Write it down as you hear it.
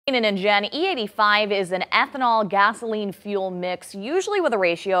And Jen, E85 is an ethanol gasoline fuel mix, usually with a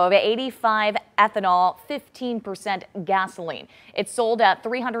ratio of 85 ethanol, 15% gasoline. It's sold at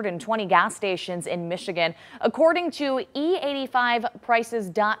 320 gas stations in Michigan. According to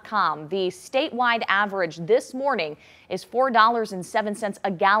E85prices.com, the statewide average this morning is $4.07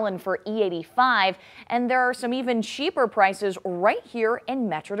 a gallon for E85, and there are some even cheaper prices right here in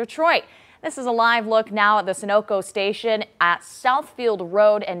Metro Detroit. This is a live look now at the Sunoco station at Southfield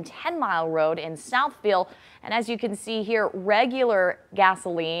Road and 10 Mile Road in Southfield. And as you can see here, regular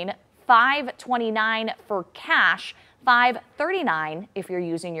gasoline, $5.29 for cash, $5.39 if you're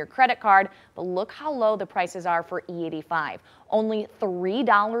using your credit card. But look how low the prices are for E85, only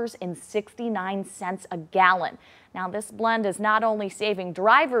 $3.69 a gallon. Now this blend is not only saving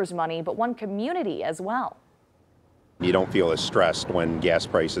drivers money, but one community as well. You don't feel as stressed when gas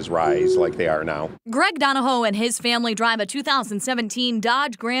prices rise like they are now. Greg Donahoe and his family drive a 2017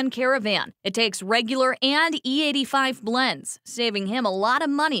 Dodge Grand Caravan. It takes regular and E85 blends, saving him a lot of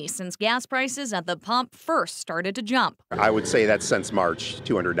money since gas prices at the pump first started to jump. I would say that's since March,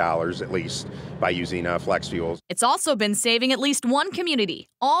 $200 at least by using flex fuels. It's also been saving at least one community.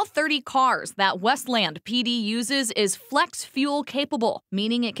 All 30 cars that Westland PD uses is flex fuel capable,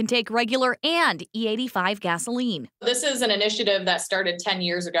 meaning it can take regular and E85 gasoline. This is an initiative that started 10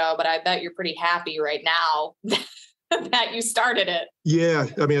 years ago, but I bet you're pretty happy right now that you started it. Yeah,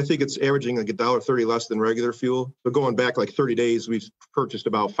 I mean, I think it's averaging like $1.30 less than regular fuel. But going back like 30 days, we've purchased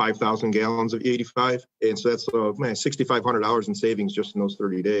about 5,000 gallons of E85. And so that's $6,500 in savings just in those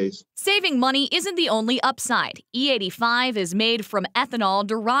 30 days. Saving money isn't the only upside. E85 is made from ethanol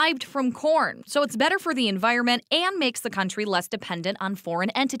derived from corn, so it's better for the environment and makes the country less dependent on foreign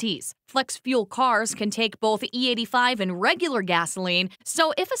entities. Flex fuel cars can take both E85 and regular gasoline,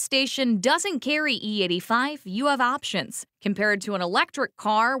 so if a station doesn't carry E85, you have options. Compared to an electric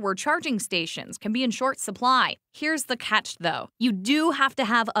car where charging stations can be in short supply. Here's the catch, though. You do have to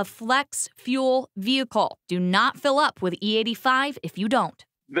have a flex fuel vehicle. Do not fill up with E85 if you don't.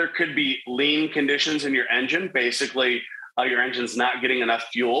 There could be lean conditions in your engine. Basically, your engine's not getting enough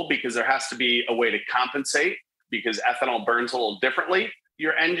fuel because there has to be a way to compensate because ethanol burns a little differently.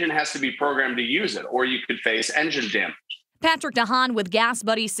 Your engine has to be programmed to use it, or you could face engine damage. Patrick DeHaan with Gas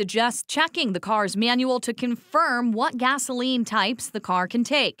Buddy suggests checking the car's manual to confirm what gasoline types the car can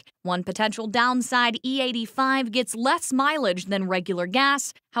take. One potential downside, E85 gets less mileage than regular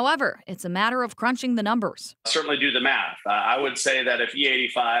gas. However, it's a matter of crunching the numbers. Certainly do the math. I would say that if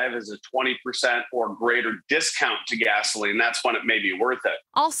E85 is a 20% or greater discount to gasoline, that's when it may be worth it.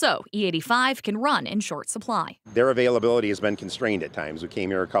 Also, E85 can run in short supply. Their availability has been constrained at times. We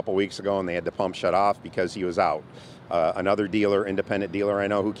came here a couple weeks ago and they had the pump shut off because he was out. Another dealer, independent dealer I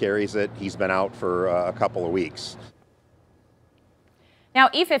know who carries it, he's been out for a couple of weeks. Now,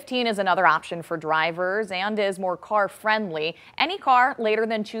 E15 is another option for drivers and is more car-friendly. Any car later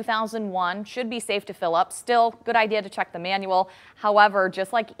than 2001 should be safe to fill up. Still, good idea to check the manual. However,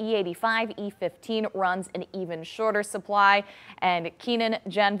 just like E85, E15 runs an even shorter supply. And Keenan,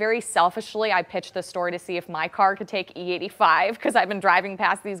 Jen, very selfishly, I pitched this story to see if my car could take E85 because I've been driving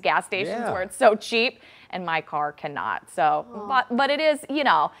past these gas stations where it's so cheap and my car cannot. So, but it is, you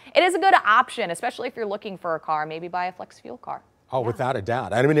know, it is a good option, especially if you're looking for a car. Maybe buy a flex fuel car. Oh, without a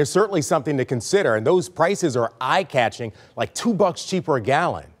doubt. I mean, there's certainly something to consider, and those prices are eye-catching, like $2 cheaper a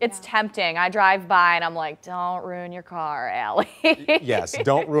gallon. It's tempting. I drive by and I'm like, don't ruin your car, Allie. Yes,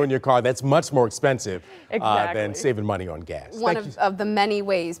 don't ruin your car. That's much more expensive than saving money on gas. One of the many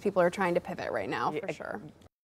ways people are trying to pivot right now, for sure.